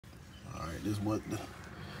Alright, this is what the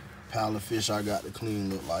pile of fish I got to clean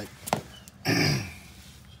look like.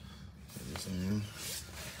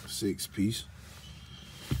 6 piece.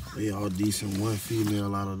 They all decent, 1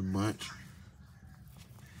 female out of the bunch.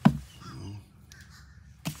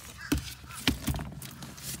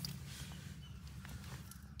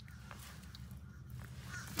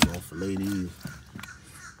 Gonna fillet these.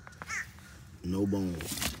 No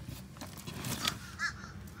bones.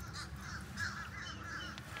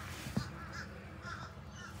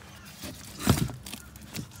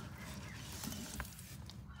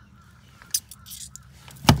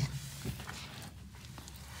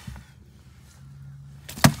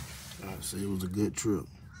 I'd say it was a good trip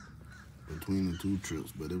between the 2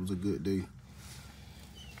 trips, but it was a good day.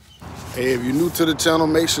 Hey, if you're new to the channel,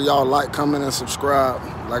 make sure y'all like, comment, and subscribe.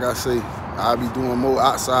 Like I say, I'll be doing more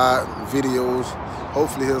outside videos.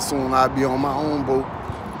 Hopefully here soon I'll be on my own boat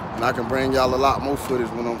and I can bring y'all a lot more footage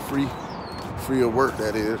when I'm free of work,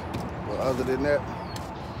 that is. But other than that,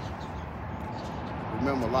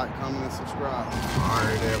 remember, like, comment, and subscribe. All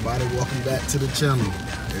right, everybody, welcome back to the channel.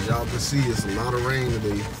 As y'all can see, it's a lot of rain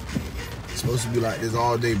today. It's supposed to be like this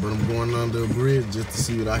all day, but I'm going under a bridge just to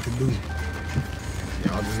see what I can do.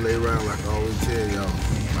 Y'all just lay around like I always tell y'all.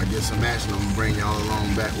 If I get some action, I'm gonna bring y'all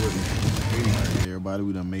along back with me. Anyway, everybody,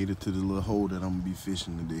 we done made it to the little hole that I'm gonna be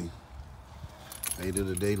fishing today. Made it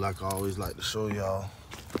today, like I always like to show y'all.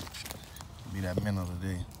 Be that minnow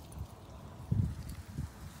today.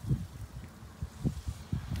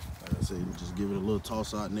 Like I said, just give it a little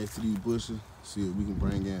toss out next to these bushes. See what we can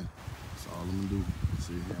bring in. That's all I'm gonna do.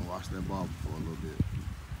 Sit here and watch that bobber for a little bit.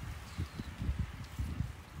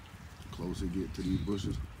 Closer it get to these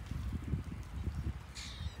bushes,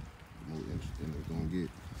 the more interesting it's gonna get.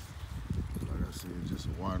 Like I said, just a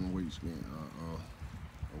wide and wait game,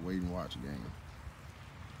 a wait and watch game.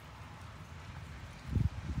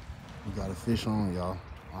 We got a fish on, y'all.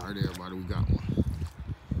 All right, everybody, we got one.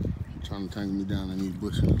 Trying to tangle me down in these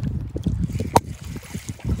bushes.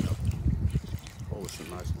 Oh, it's a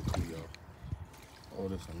nice one too, y'all. Oh,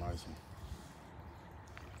 this a nice one.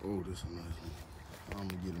 Oh, this a nice one. I'm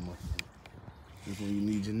gonna get him up. This when you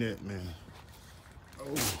need your net, man.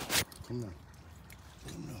 Oh, come on.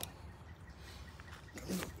 Come on.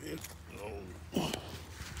 Come on, bitch. Oh.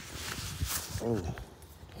 Oh.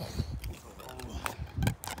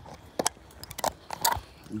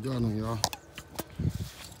 We got him, y'all.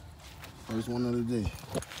 First one of the day.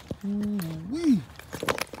 Ooh-wee.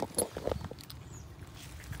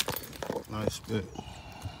 Nice speck.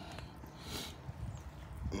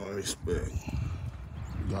 Nice speck.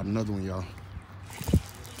 We got another one, y'all.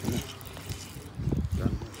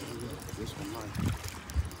 This one nice.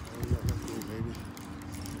 Oh yeah, let's go, baby.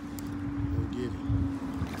 Go get it.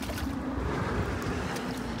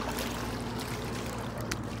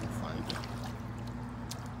 Find it.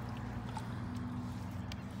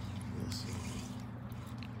 Let's see.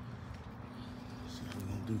 Let's see how we're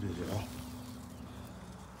gonna do this, y'all.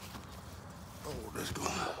 Oh, let's go.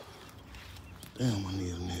 Damn, I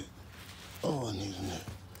need a net. Oh, I need a net.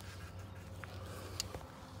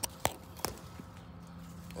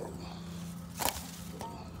 Oh.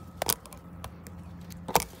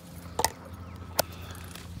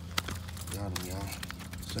 Got him, y'all.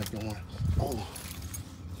 Second one. Oh.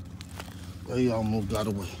 They almost got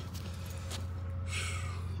away.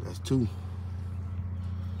 That's 2.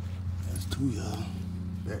 That's 2, y'all.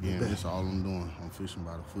 Back to back. That's all I'm doing. I'm fishing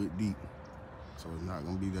about a foot deep. So it's not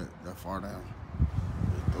gonna be that far down.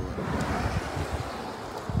 Just throw it.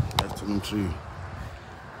 That's to them trees.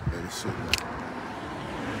 Let it sit there.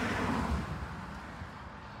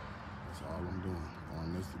 That's all I'm doing.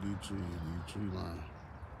 Going next to these tree line.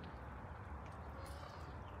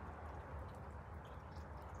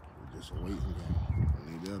 It's just a waiting game. When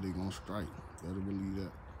they there, they gonna strike. Better believe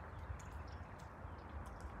that.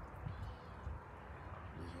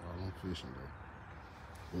 That's all I'm fishing though.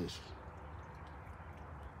 Fish.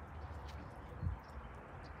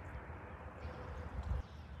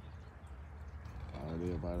 Alright,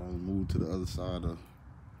 everybody, I'm move to the other side of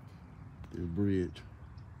the bridge.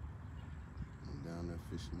 I'm down there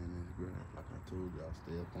fishing in this grass. Like I told y'all,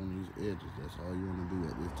 stay up on these edges. That's all you want to do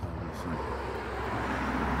at this time of the season.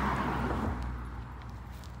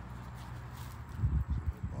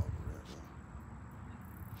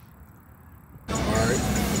 Alright,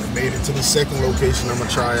 I made it to the second location I'm going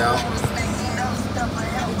to try out.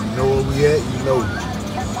 If you know where we at, you know.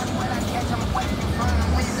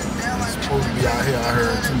 It's supposed to be out here, I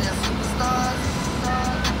heard too.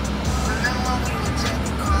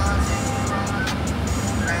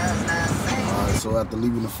 So after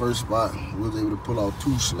leaving the first spot, we was able to pull out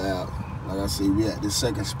 2 slabs. Like I said, we at this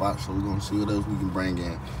second spot, so we're gonna see what else we can bring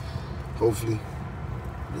in. Hopefully,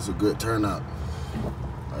 it's a good turnout.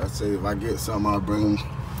 Like I say, if I get something, I'll bring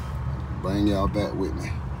y'all back with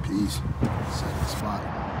me. Peace. Second spot.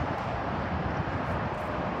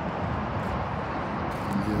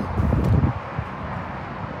 I'm here.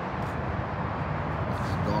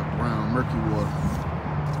 Dark brown, murky water.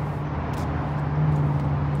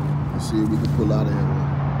 Let's see if we can pull out of here.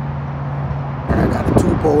 I got a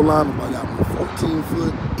 2-pole line. I got my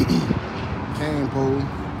 14-foot cane pole.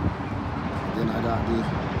 Then I got this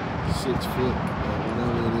 6-foot,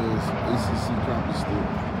 whatever it is, ACC crappie stick.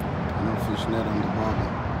 And I'm fishing that on the bottom.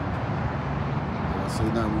 Like I say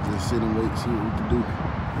now, we just sit and wait, see what we can do.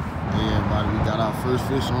 Hey everybody, we got our first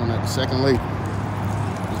fish on at the second lake.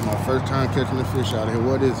 This is my first time catching a fish out here.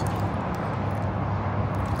 What is it?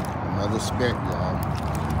 Another speck, y'all.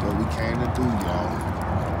 What we came to do, y'all.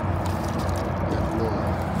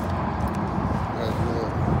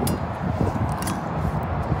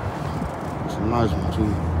 Nice one too.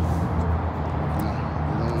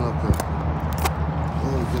 Get on up here.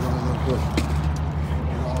 Oh, get on up here.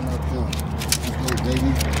 Get on up here. Let's go,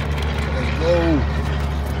 baby. Let's go.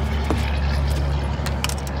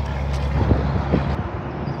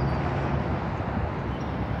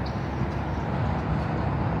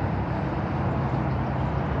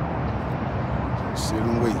 Sit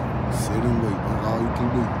and wait. Sit and wait. That's all you can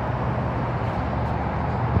do.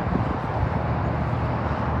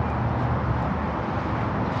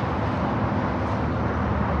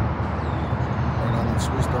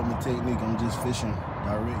 Switched up my technique. I'm just fishing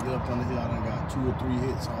directly up on the hill. I done got 2 or 3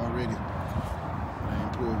 hits already. I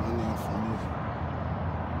ain't pulled one in from this.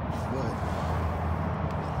 But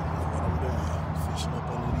that's what I'm doing. Fishing up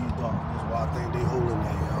under these docks. That's why I think they holding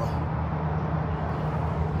that, y'all.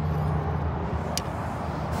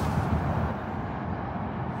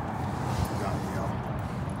 Got me, y'all.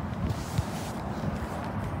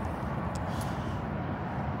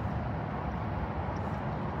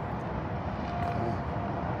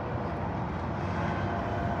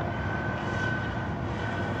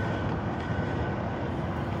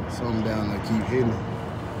 Something down there keep hitting it,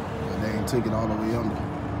 but they ain't took it all the way under.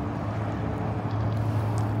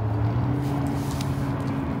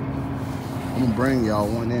 I'm gonna bring y'all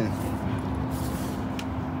one in.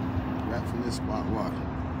 Right from this spot, watch.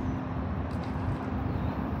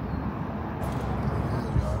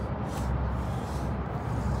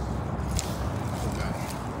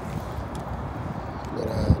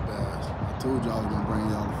 Little ass bass. I told y'all I was gonna bring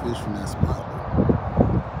y'all the fish from that spot.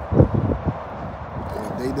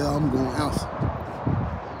 They there, I'm going out.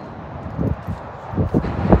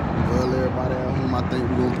 Well, everybody at home, I think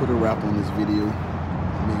we're gonna put a wrap on this video.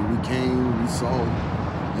 I mean, we came, we saw,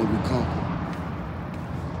 and we come.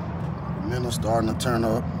 The men are starting to turn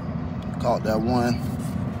up. Caught that one,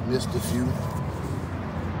 missed a few.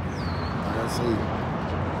 Like I say,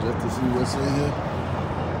 just to see what's in here,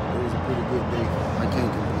 it was a pretty good day. I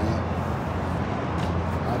can't complain.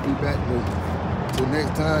 I'll be back though. Till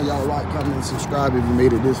next time, y'all like, comment, and subscribe if you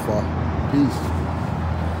made it this far. Peace.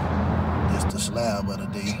 It's the slab of the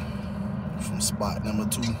day from spot number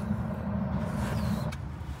 2.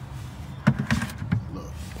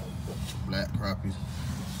 Look, black crappie.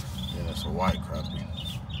 Yeah, that's a white crappie.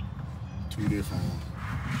 2 different ones.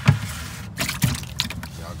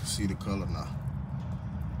 Y'all can see the color now.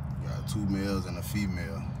 Got 2 males and a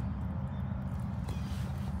female.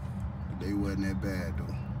 They wasn't that bad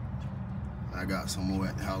though. I got some more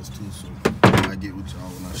at the house too, so I get with y'all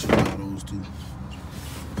when I show y'all those two.